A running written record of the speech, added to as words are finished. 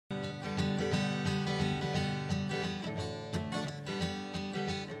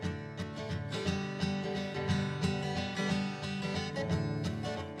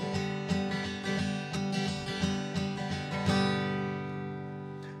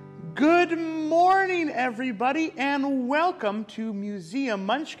Good morning, everybody, and welcome to Museum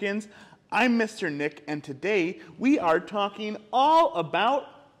Munchkins. I'm Mr. Nick, and today we are talking all about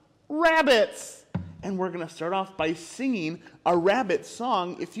rabbits. And we're going to start off by singing a rabbit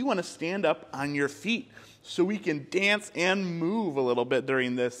song. If you want to stand up on your feet so we can dance and move a little bit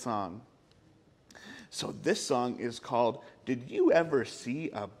during this song. So this song is called, Did You Ever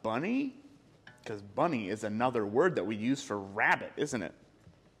See a Bunny? Because bunny is another word that we use for rabbit, isn't it?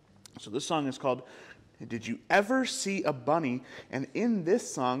 So this song is called, Did You Ever See a Bunny? And in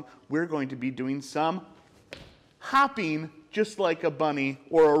this song, we're going to be doing some hopping, just like a bunny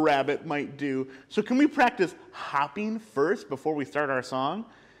or a rabbit might do. So can we practice hopping first before we start our song?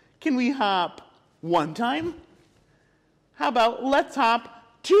 Can we hop one time? How about let's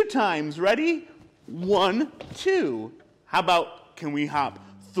hop 2 times? Ready? 1, 2. How about can we hop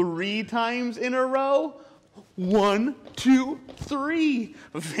 3 times in a row? 1, 2, 3.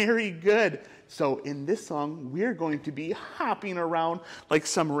 Very good. So in this song, we're going to be hopping around like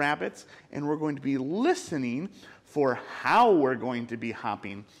some rabbits, and we're going to be listening for how we're going to be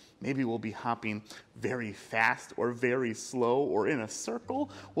hopping. Maybe we'll be hopping very fast or very slow or in a circle.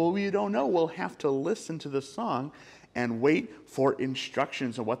 Well, we don't know. We'll have to listen to the song and wait for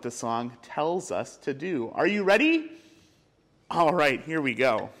instructions on what the song tells us to do. Are you ready? All right, here we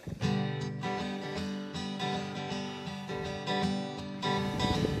go.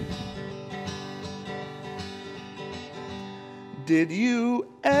 Did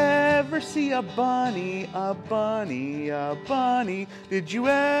you ever see a bunny, a bunny, a bunny? Did you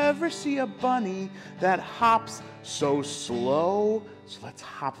ever see a bunny that hops so slow? So let's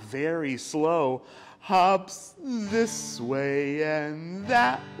hop very slow. Hops this way and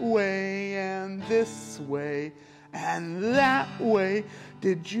that way and this way and that way.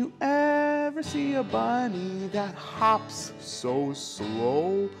 Did you ever see a bunny that hops so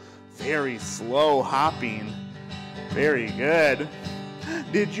slow? Very slow hopping. Very good.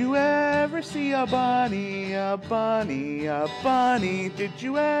 Did you ever see a bunny, a bunny, a bunny? Did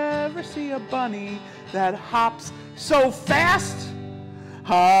you ever see a bunny that hops so fast?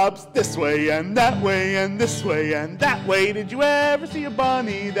 Hops this way and that way and this way and that way. Did you ever see a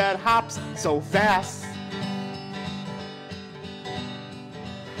bunny that hops so fast?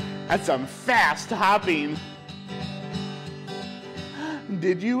 That's some fast hopping.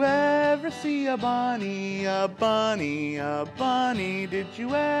 Did you ever see a bunny, a bunny, a bunny? Did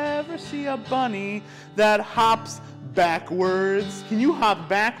you ever see a bunny that hops backwards? Can you hop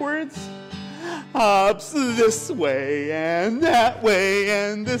backwards? Hops this way and that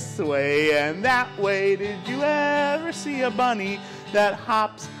way and this way and that way. Did you ever see a bunny that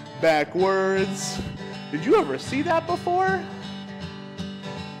hops backwards? Did you ever see that before?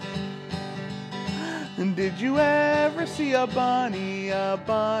 Did you ever see a bunny, a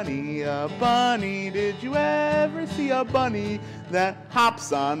bunny, a bunny? Did you ever see a bunny that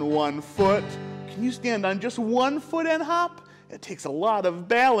hops on 1 foot? Can you stand on just 1 foot and hop? It takes a lot of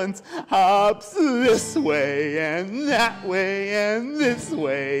balance. Hops this way and that way and this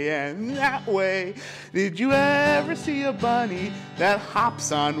way and that way. Did you ever see a bunny that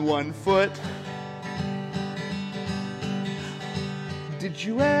hops on 1 foot? Did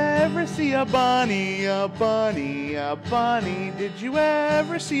you ever see a bunny, a bunny, a bunny? Did you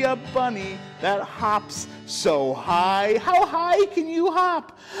ever see a bunny that hops so high? How high can you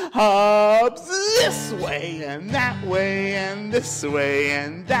hop? Hops this way and that way and this way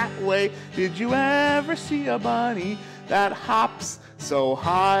and that way. Did you ever see a bunny that hops so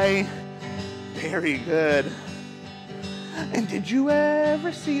high? Very good. And did you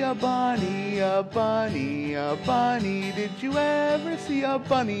ever see a bunny, a bunny, a bunny? Did you ever see a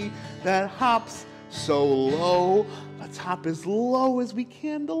bunny that hops so low? Let's hop as low as we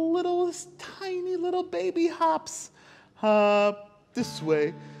can, the littlest tiny little baby hops. Hop this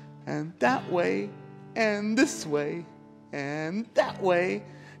way and that way and this way and that way.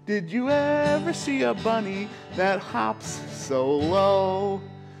 Did you ever see a bunny that hops so low?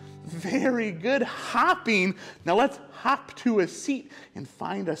 Very good hopping. Now let's hop to a seat and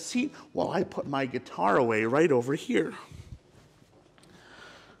find a seat while I put my guitar away right over here,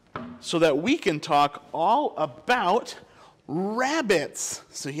 so that we can talk all about rabbits.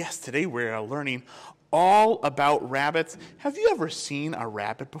 So yes, today we're learning all about rabbits. Have you ever seen a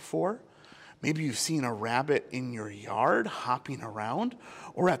rabbit before? Maybe you've seen a rabbit in your yard hopping around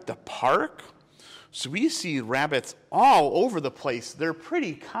or at the park. So we see rabbits all over the place. They're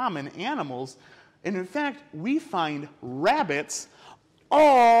pretty common animals. And in fact, we find rabbits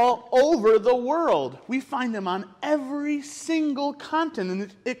all over the world. We find them on every single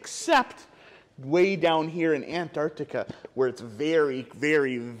continent except way down here in Antarctica. where it's very,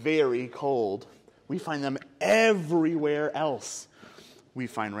 very, very cold. We find them everywhere else. We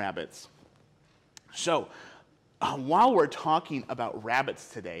find rabbits. So, while we're talking about rabbits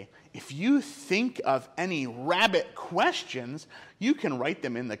today, if you think of any rabbit questions, you can write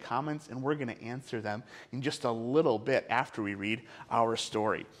them in the comments, and we're going to answer them in just a little bit after we read our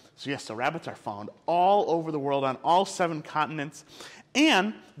story. So yes, so rabbits are found all over the world on all 7 continents,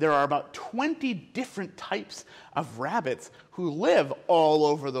 and there are about 20 different types of rabbits who live all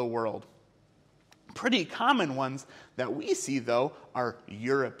over the world. Pretty common ones that we see, though, are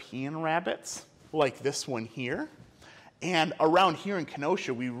European rabbits, like this one here. And around here in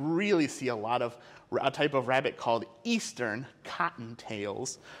Kenosha, we really see a type of rabbit called eastern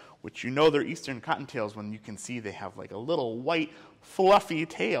cottontails, which you know they're eastern cottontails when you can see they have like a little white fluffy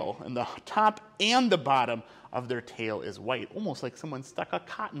tail, and the top and the bottom of their tail is white, almost like someone stuck a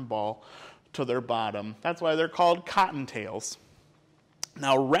cotton ball to their bottom. That's why they're called cottontails.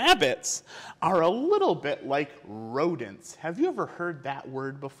 Now, rabbits are a little bit like rodents. Have you ever heard that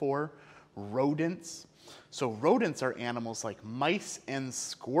word before? Rodents? So rodents are animals like mice and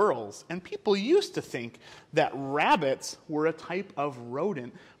squirrels, and people used to think that rabbits were a type of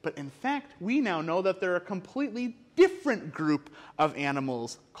rodent, but in fact, we now know that they're a completely different group of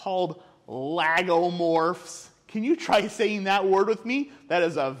animals called lagomorphs. Can you try saying that word with me? That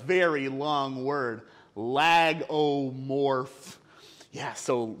is a very long word. Lagomorph. Yeah,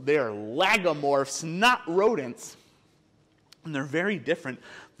 so they're lagomorphs, not rodents, and they're very different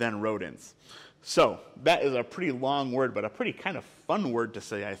than rodents. So that is a pretty long word, but a pretty kind of fun word to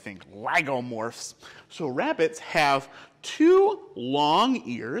say, I think, lagomorphs. So rabbits have 2 long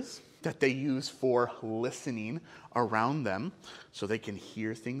ears that they use for listening around them, so they can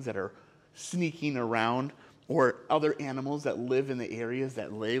hear things that are sneaking around or other animals that live in the areas that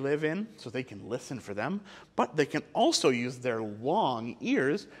they live in, so they can listen for them. But they can also use their long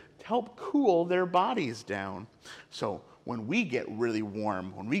ears to help cool their bodies down. So when we get really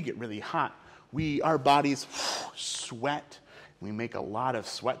warm, when we get really hot, our bodies sweat. We make a lot of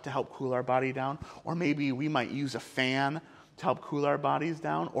sweat to help cool our body down. Or maybe we might use a fan to help cool our bodies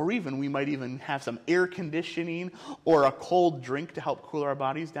down. Or even we might even have some air conditioning or a cold drink to help cool our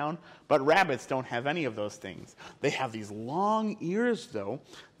bodies down. But rabbits don't have any of those things. They have these long ears, though,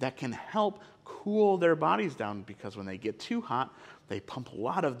 that can help cool their bodies down, because when they get too hot, they pump a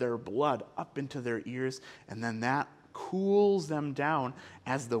lot of their blood up into their ears, and then that cools them down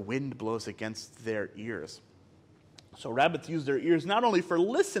as the wind blows against their ears. So rabbits use their ears not only for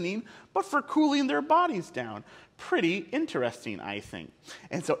listening, but for cooling their bodies down. Pretty interesting, I think.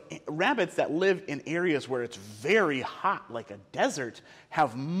 And so rabbits that live in areas where it's very hot, like a desert,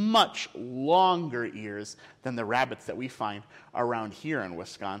 have much longer ears than the rabbits that we find around here in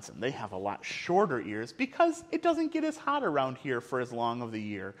Wisconsin. They have a lot shorter ears because it doesn't get as hot around here for as long of the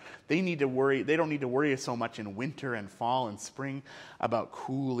year. They don't need to worry so much in winter and fall and spring about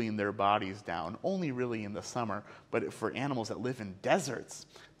cooling their bodies down, only really in the summer. But for animals that live in deserts,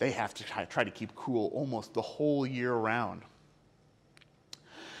 they have to try to keep cool almost the whole year round.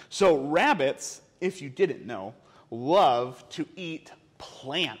 So rabbits, if you didn't know, love to eat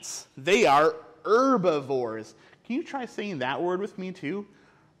plants. They are herbivores. Can you try saying that word with me too?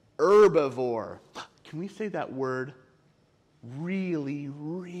 Herbivore. Can we say that word really,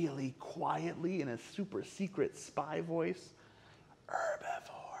 really quietly in a super secret spy voice?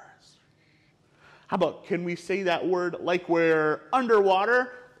 Herbivores. How about, can we say that word like we're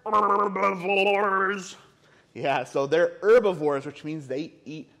underwater? Herbivores. Yeah, so they're herbivores, which means they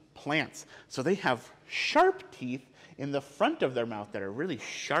eat plants. So they have sharp teeth in the front of their mouth that are really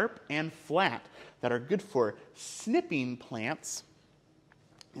sharp and flat, that are good for snipping plants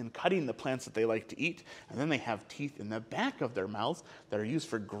and cutting the plants that they like to eat. And then they have teeth in the back of their mouths that are used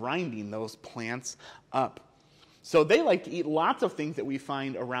for grinding those plants up. So they like to eat lots of things that we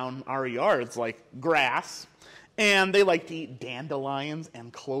find around our yards, like grass, and they like to eat dandelions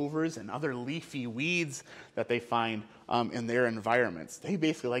and clovers and other leafy weeds that they find in their environments. They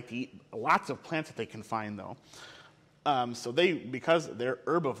basically like to eat lots of plants that they can find, though. Because they're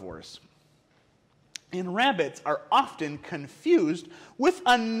herbivores. And rabbits are often confused with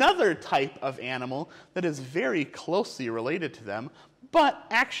another type of animal that is very closely related to them, but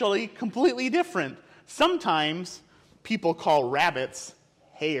actually completely different. Sometimes people call rabbits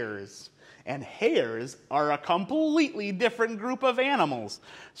hares. And hares are a completely different group of animals.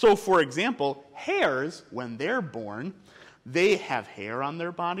 So, for example, hares, when they're born, they have hair on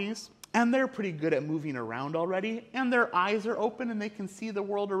their bodies, and they're pretty good at moving around already, and their eyes are open and they can see the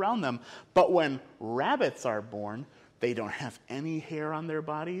world around them. But when rabbits are born, They don't have any hair on their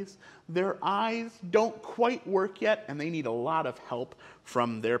bodies. Their eyes don't quite work yet, and they need a lot of help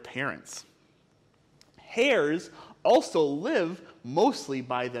from their parents. Hares also live mostly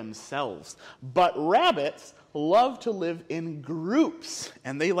by themselves, but rabbits love to live in groups,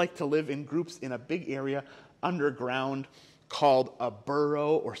 and they like to live in groups in a big area underground called a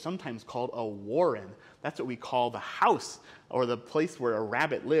burrow, or sometimes called a warren. That's what we call the house, or the place where a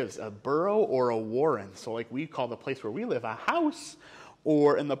rabbit lives, a burrow or a warren. So like we call the place where we live a house,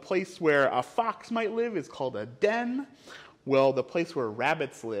 or in the place where a fox might live is called a den. Well, the place where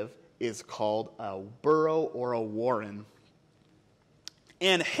rabbits live is called a burrow or a warren.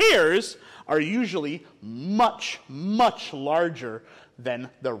 And hares are usually much, much larger than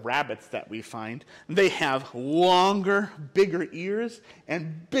the rabbits that we find. They have longer, bigger ears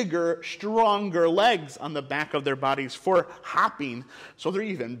and bigger, stronger legs on the back of their bodies for hopping. So they're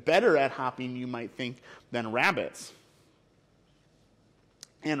even better at hopping, you might think, than rabbits.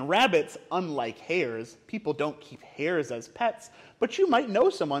 And rabbits, unlike hares, people don't keep hares as pets, but you might know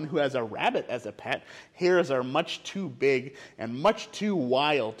someone who has a rabbit as a pet. Hares are much too big and much too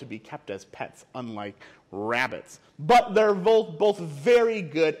wild to be kept as pets, unlike rabbits. But they're both very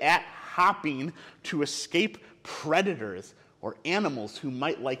good at hopping to escape predators or animals who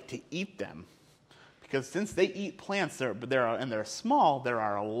might like to eat them. Because since they eat plants and they're small, there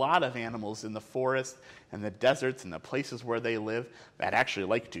are a lot of animals in the forest and the deserts and the places where they live that actually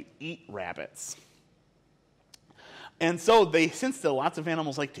like to eat rabbits. And so since lots of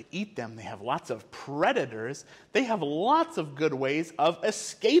animals like to eat them, they have lots of predators, they have lots of good ways of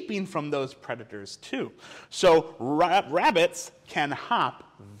escaping from those predators too. So rabbits can hop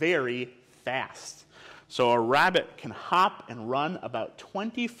very fast. So a rabbit can hop and run about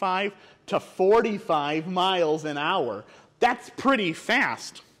 25 to 45 miles an hour. That's pretty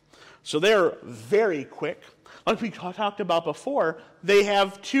fast. So they're very quick. Like we talked about before, they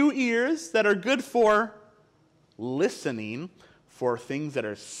have 2 ears that are good for listening for things that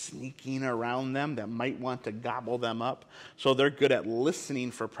are sneaking around them that might want to gobble them up. So they're good at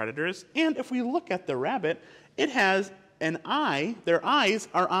listening for predators. And if we look at the rabbit, it has an eye. Their eyes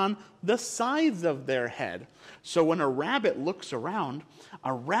are on the sides of their head. So when a rabbit looks around,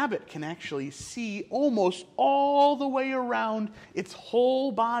 a rabbit can actually see almost all the way around its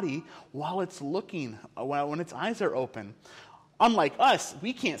whole body while it's looking, when its eyes are open. Unlike us,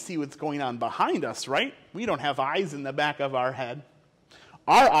 we can't see what's going on behind us, right? We don't have eyes in the back of our head.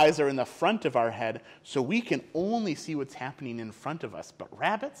 Our eyes are in the front of our head, so we can only see what's happening in front of us. But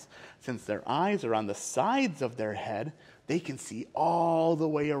rabbits, since their eyes are on the sides of their head, they can see all the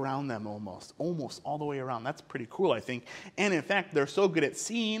way around them almost all the way around. That's pretty cool, I think. And in fact, they're so good at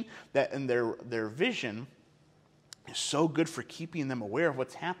seeing that in their vision is so good for keeping them aware of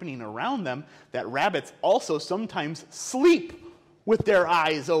what's happening around them that rabbits also sometimes sleep with their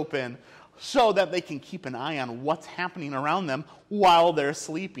eyes open so that they can keep an eye on what's happening around them while they're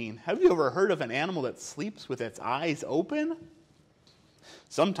sleeping. Have you ever heard of an animal that sleeps with its eyes open?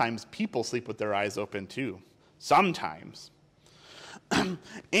 Sometimes people sleep with their eyes open too. Sometimes.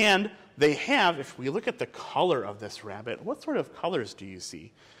 And they have, if we look at the color of this rabbit, what sort of colors do you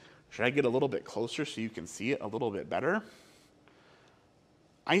see? Should I get a little bit closer so you can see it a little bit better?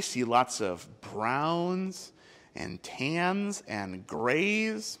 I see lots of browns and tans and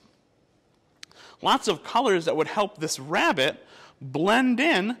grays. Lots of colors that would help this rabbit blend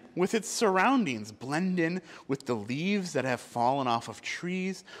in with its surroundings, blend in with the leaves that have fallen off of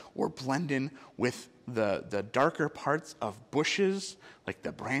trees, or blend in with the darker parts of bushes, like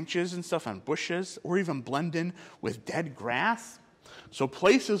the branches and stuff on bushes, or even blend in with dead grass. So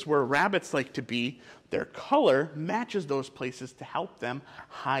places where rabbits like to be, their color matches those places to help them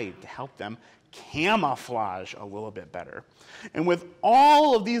hide, to help them camouflage a little bit better. And with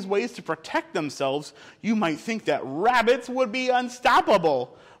all of these ways to protect themselves, you might think that rabbits would be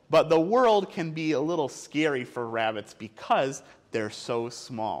unstoppable. But the world can be a little scary for rabbits because they're so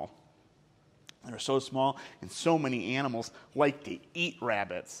small. They're so small, and so many animals like to eat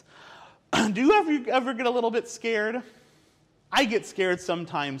rabbits. Do you ever get a little bit scared? I get scared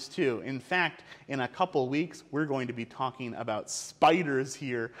sometimes too. In fact, in a couple weeks, we're going to be talking about spiders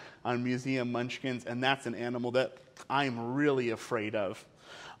here on Museum Munchkins, and that's an animal that I'm really afraid of.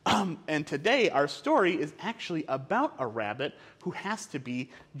 And today, our story is actually about a rabbit who has to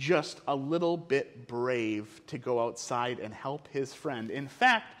be just a little bit brave to go outside and help his friend. In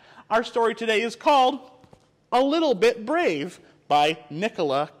fact, our story today is called A Little Bit Brave by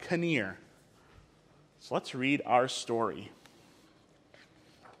Nicola Kinnear. So let's read our story.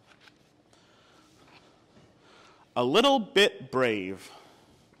 A Little Bit Brave.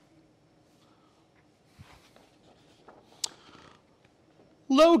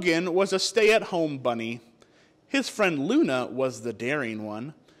 Logan was a stay-at-home bunny. His friend Luna was the daring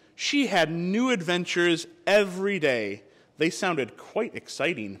one. She had new adventures every day. They sounded quite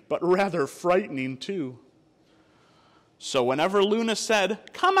exciting, but rather frightening too. So whenever Luna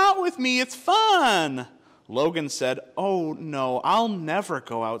said, "Come out with me, it's fun," Logan said, "Oh no, I'll never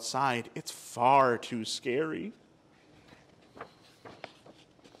go outside. It's far too scary."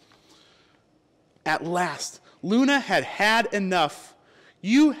 At last, Luna had had enough.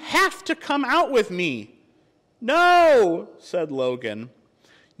 "You have to come out with me." "No," said Logan.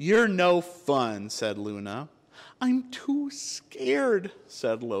 "You're no fun," said Luna. "I'm too scared,"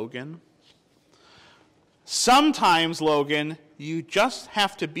 said Logan. "Sometimes, Logan, you just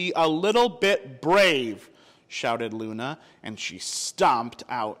have to be a little bit brave," shouted Luna, and she stomped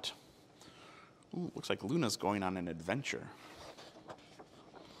out. Ooh, looks like Luna's going on an adventure.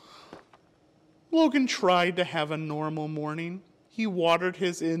 Logan tried to have a normal morning. He watered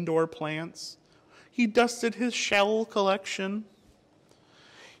his indoor plants. He dusted his shell collection.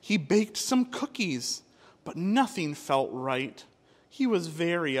 He baked some cookies, but nothing felt right. He was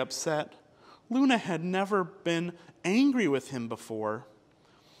very upset. Luna had never been angry with him before.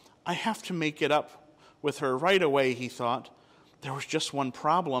 "I have to make it up with her right away," he thought. There was just one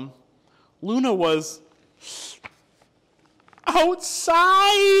problem. Luna was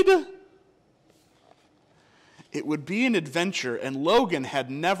outside. It would be an adventure, and Logan had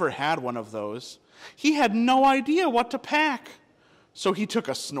never had one of those. He had no idea what to pack. So he took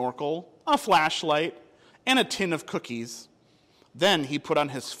a snorkel, a flashlight, and a tin of cookies. Then he put on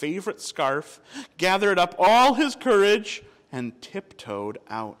his favorite scarf, gathered up all his courage, and tiptoed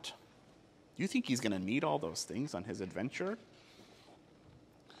out. Do you think he's going to need all those things on his adventure?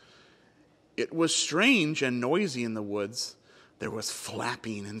 It was strange and noisy in the woods. There was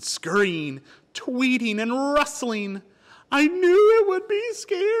flapping and scurrying, tweeting and rustling. "I knew it would be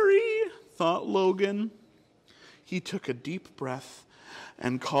scary," thought Logan. He took a deep breath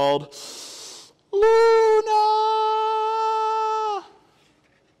and called, "Luna!"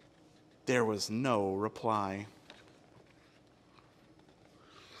 There was no reply.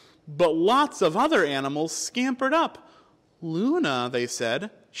 But lots of other animals scampered up. "Luna," they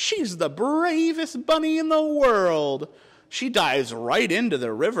said, "she's the bravest bunny in the world. She dives right into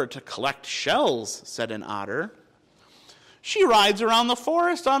the river to collect shells," said an otter. "She rides around the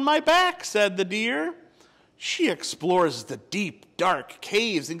forest on my back," said the deer. "She explores the deep, dark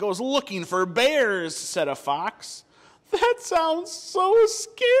caves and goes looking for bears," said a fox. "That sounds so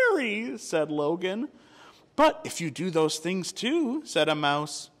scary," said Logan. "But if you do those things too," said a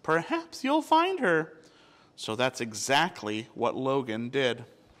mouse, "perhaps you'll find her." So that's exactly what Logan did.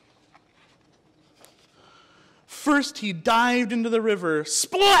 First, he dived into the river.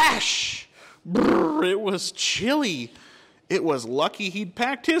 Splash! Brrr, it was chilly. It was lucky he'd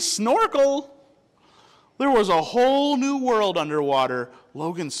packed his snorkel. There was a whole new world underwater.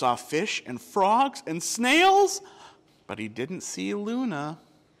 Logan saw fish and frogs and snails, but he didn't see Luna.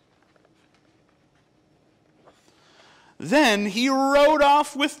 Then he rode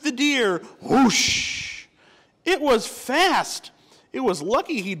off with the deer. Whoosh! It was fast. It was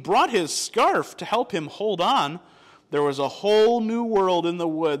lucky he'd brought his scarf to help him hold on. There was a whole new world in the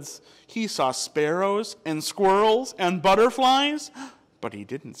woods. He saw sparrows and squirrels and butterflies, but he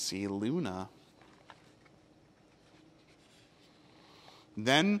didn't see Luna.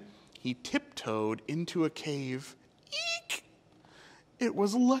 Then he tiptoed into a cave. Eek! It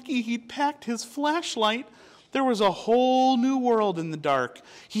was lucky he'd packed his flashlight. There was a whole new world in the dark.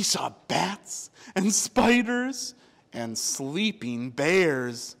 He saw bats and spiders and sleeping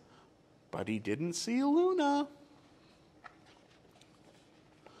bears, but he didn't see Luna.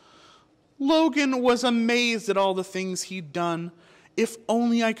 Logan was amazed at all the things he'd done. "If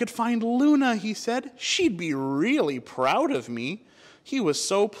only I could find Luna," he said. "She'd be really proud of me." He was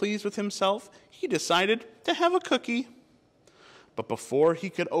so pleased with himself, he decided to have a cookie. But before he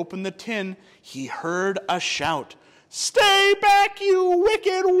could open the tin, he heard a shout. "Stay back, you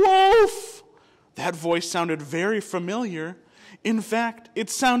wicked wolf!" That voice sounded very familiar. In fact, it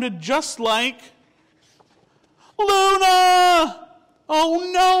sounded just like Luna!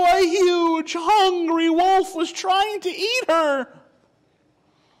 Oh no, a huge, hungry wolf was trying to eat her.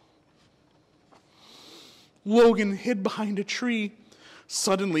 Logan hid behind a tree.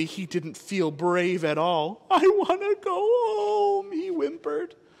 Suddenly, he didn't feel brave at all. "I want to go home," he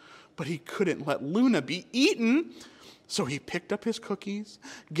whimpered. But he couldn't let Luna be eaten. So he picked up his cookies,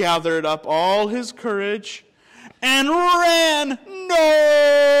 gathered up all his courage, and ran.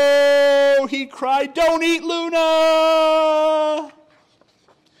 "No!" he cried. "Don't eat Luna!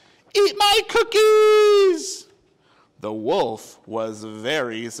 Eat my cookies!" The wolf was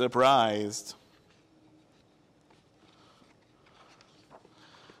very surprised.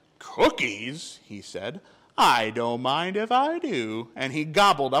 "Cookies?" he said. "I don't mind if I do." And he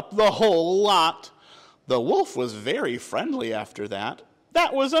gobbled up the whole lot. The wolf was very friendly after that.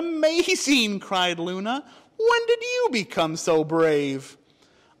 "That was amazing," cried Luna. "When did you become so brave?"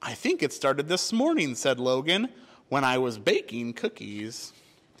 "I think it started this morning," said Logan, "when I was baking cookies."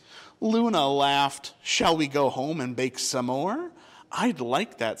 Luna laughed. "Shall we go home and bake some more?" "I'd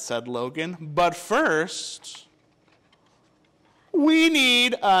like that," said Logan. "But first, we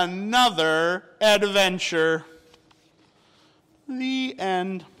need another adventure." The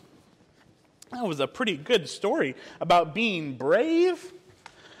end. That was a pretty good story about being brave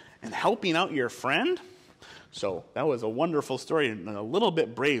and helping out your friend. So that was a wonderful story and a little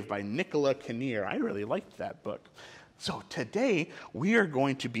bit brave by Nicola Kinnear. I really liked that book. So today we are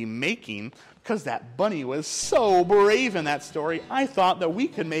going to be making, because that bunny was so brave in that story, I thought that we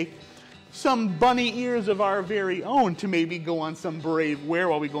could make some bunny ears of our very own to maybe go on some brave,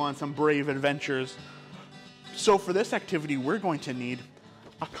 while we go on some brave adventures. So for this activity, we're going to need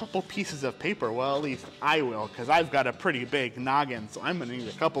a couple pieces of paper. Well, at least I will, because I've got a pretty big noggin, so I'm going to need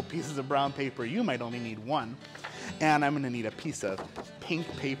a couple pieces of brown paper. You might only need one. And I'm going to need a piece of pink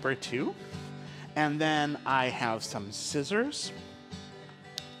paper too. And then I have some scissors.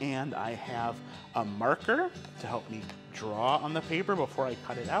 And I have a marker to help me draw on the paper before I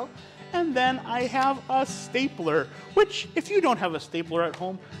cut it out. And then I have a stapler, which if you don't have a stapler at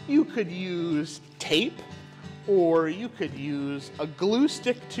home, you could use tape, or you could use a glue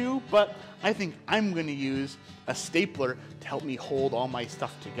stick too, but I think I'm going to use a stapler to help me hold all my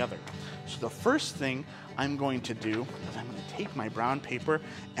stuff together. So the first thing I'm going to do is I'm going to take my brown paper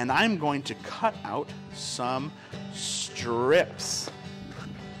and I'm going to cut out some strips.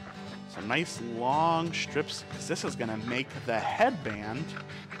 Some nice long strips, because this is going to make the headband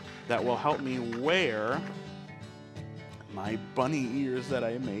that will help me wear my bunny ears that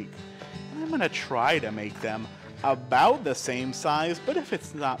I make. And I'm going to try to make them about the same size, but if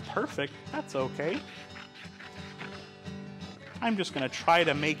it's not perfect, that's okay. I'm just going to try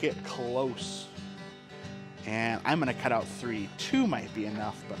to make it close. And I'm going to cut out 3. 2 might be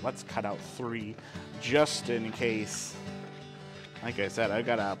enough, but let's cut out 3 just in case. Like I said, I've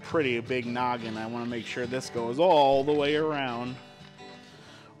got a pretty big noggin. I want to make sure this goes all the way around.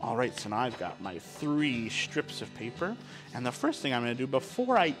 All right, so now I've got my 3 strips of paper. And the first thing I'm going to do,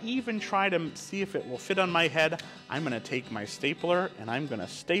 before I even try to see if it will fit on my head, I'm going to take my stapler and I'm going to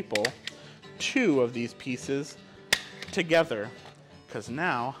staple 2 of these pieces together. Because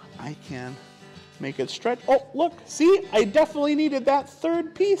now I can make it stretch. Oh, look, see? I definitely needed that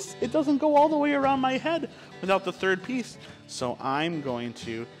 3rd piece. It doesn't go all the way around my head without the 3rd piece. So I'm going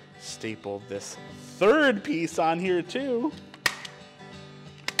to staple this 3rd piece on here too.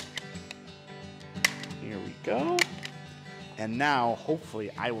 Here we go. And now,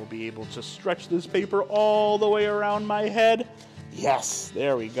 hopefully, I will be able to stretch this paper all the way around my head. Yes,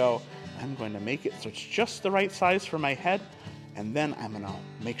 there we go. I'm going to make it so it's just the right size for my head. And then I'm going to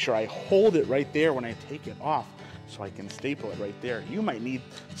make sure I hold it right there when I take it off so I can staple it right there. You might need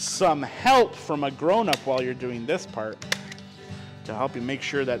some help from a grown-up while you're doing this part to help you make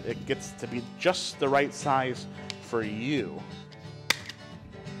sure that it gets to be just the right size for you.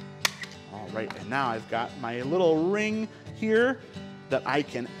 All right, and now I've got my little ring here that I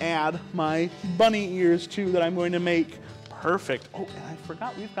can add my bunny ears to that I'm going to make. Perfect. Oh, and I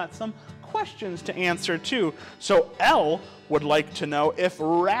forgot we've got some questions to answer too. So Elle would like to know if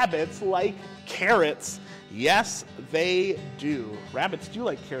rabbits like carrots. Yes, they do. Rabbits do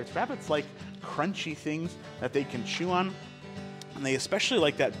like carrots. Rabbits like crunchy things that they can chew on. And they especially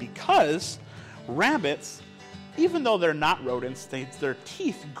like that because rabbits, even though they're not rodents, their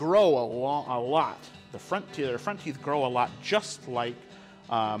teeth grow a lot. Their front teeth grow a lot, just like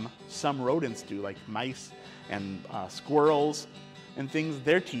some rodents do, like mice and squirrels and things.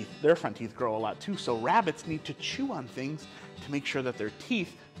 Their front teeth grow a lot too. So rabbits need to chew on things to make sure that their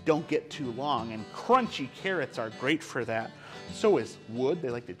teeth don't get too long. And crunchy carrots are great for that. So is wood. They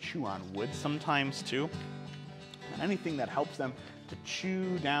like to chew on wood sometimes too. And anything that helps them to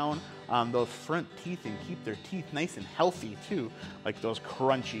chew down those front teeth and keep their teeth nice and healthy too, like those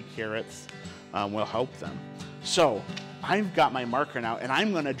crunchy carrots, will help them. So I've got my marker now, and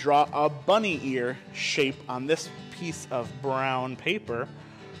I'm going to draw a bunny ear shape on this piece of brown paper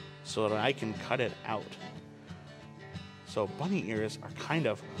so that I can cut it out. So bunny ears are kind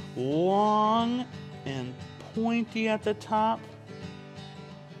of long and pointy at the top,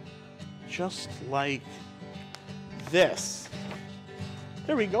 just like this.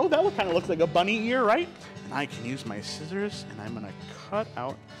 There we go. That kind of looks like a bunny ear, right? And I can use my scissors, and I'm gonna cut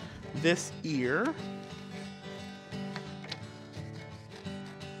out this ear.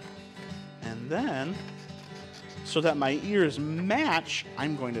 And then, so that my ears match,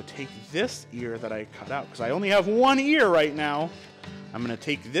 I'm going to take this ear that I cut out, because I only have one ear right now. I'm gonna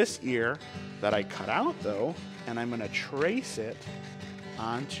take this ear that I cut out though, and I'm gonna trace it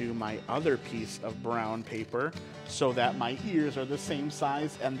onto my other piece of brown paper so that my ears are the same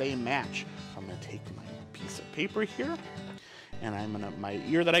size and they match. I'm gonna take my piece of paper here, and my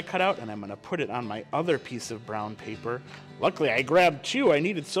ear that I cut out, and I'm gonna put it on my other piece of brown paper. Luckily I grabbed two. I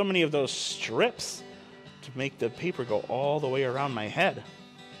needed so many of those strips to make the paper go all the way around my head.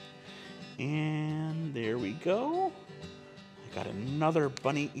 And there we go. I got another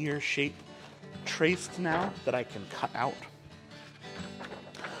bunny ear shape traced now that I can cut out.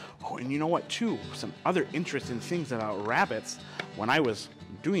 Oh, and you know what too? Some other interesting things about rabbits. When I was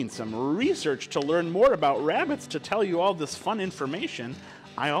doing some research to learn more about rabbits to tell you all this fun information,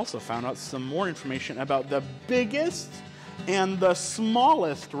 I also found out some more information about the biggest and the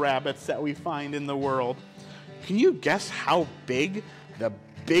smallest rabbits that we find in the world. Can you guess how big the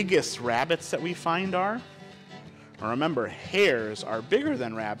biggest rabbits that we find are? Remember, hares are bigger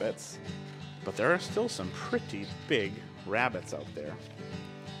than rabbits, but there are still some pretty big rabbits out there.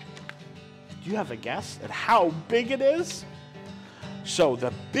 Do you have a guess at how big it is? So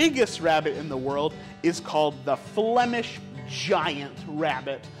the biggest rabbit in the world is called the Flemish giant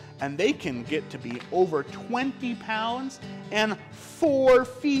rabbit, and they can get to be over 20 pounds and 4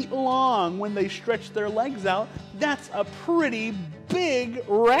 feet long when they stretch their legs out. That's a pretty big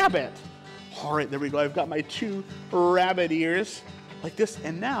rabbit. All right, there we go. I've got my two rabbit ears like this,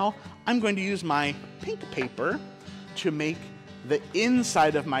 and now I'm going to use my pink paper to make the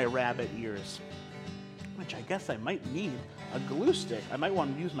inside of my rabbit ears, which I guess I might need a glue stick. I might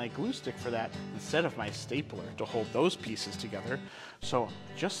want to use my glue stick for that instead of my stapler to hold those pieces together. So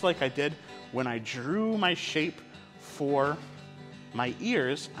just like I did when I drew my shape for my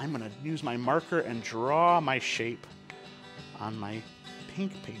ears, I'm going to use my marker and draw my shape on my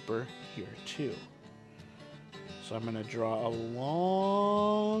pink paper here too. So I'm going to draw a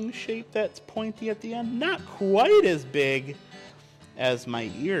long shape that's pointy at the end, not quite as big as my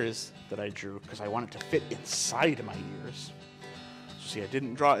ears that I drew because I want it to fit inside my ears. So see, I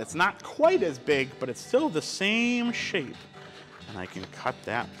didn't draw, it's not quite as big, but it's still the same shape. And I can cut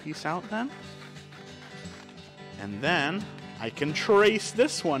that piece out then. And then I can trace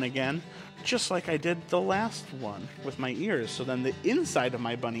this one again, just like I did the last one with my ears. So then the inside of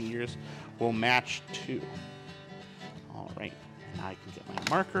my bunny ears will match too. All right, now I can get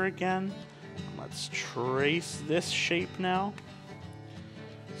my marker again. And let's trace this shape now.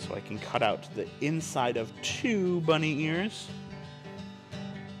 So I can cut out the inside of two bunny ears.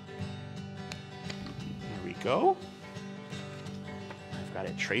 There we go. I've got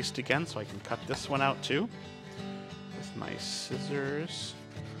it traced again, so I can cut this one out too with my scissors.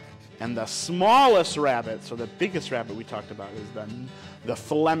 And the smallest rabbit, so the biggest rabbit we talked about is the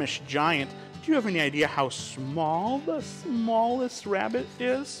Flemish giant. Do you have any idea how small the smallest rabbit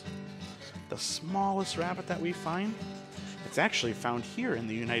is? The smallest rabbit that we find? It's actually found here in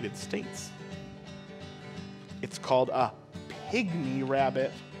the United States. It's called a pygmy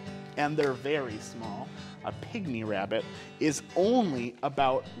rabbit, and they're very small. A pygmy rabbit is only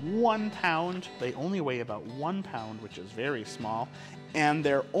about 1 pound. They only weigh about 1 pound, which is very small, and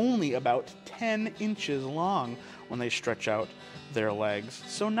they're only about 10 inches long when they stretch out their legs,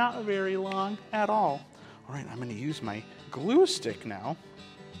 so not very long at all. All right, I'm going to use my glue stick now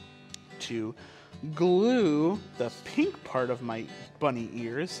to glue the pink part of my bunny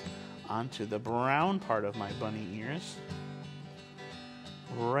ears onto the brown part of my bunny ears,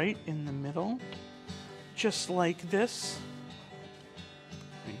 right in the middle, just like this.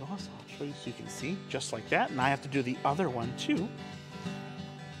 There you go. So I'll show you so you can see, just like that. And I have to do the other one too.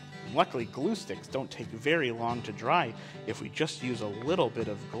 Luckily, glue sticks don't take very long to dry if we just use a little bit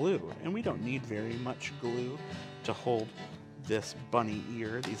of glue. And we don't need very much glue to hold this bunny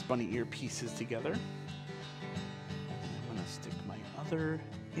ear, these bunny ear pieces together. I'm going to stick my other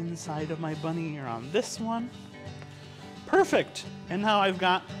inside of my bunny ear on this one. Perfect. And now I've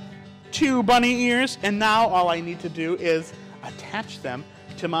got 2 bunny ears, and now all I need to do is attach them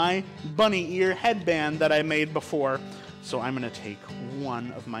to my bunny ear headband that I made before. So I'm going to take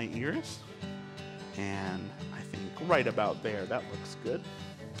one of my ears, and I think right about there, that looks good.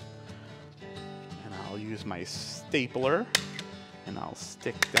 And I'll use my stapler, and I'll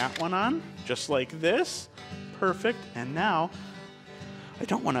stick that one on, just like this. Perfect. And now I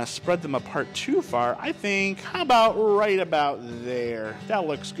don't want to spread them apart too far. I think, how about right about there? That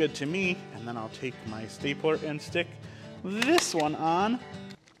looks good to me. And then I'll take my stapler and stick this one on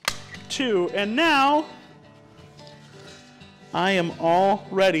too. And now I am all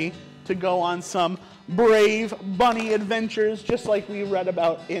ready to go on some brave bunny adventures just like we read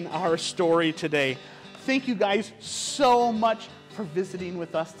about in our story today. Thank you guys so much for visiting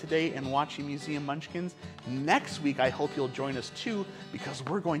with us today and watching Museum Munchkins. Next week, I hope you'll join us too, because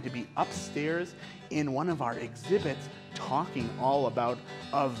we're going to be upstairs in one of our exhibits talking all about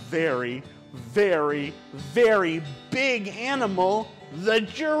a very, very, very big animal, the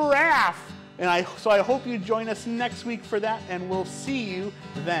giraffe. So I hope you join us next week for that, and we'll see you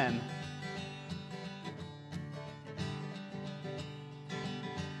then.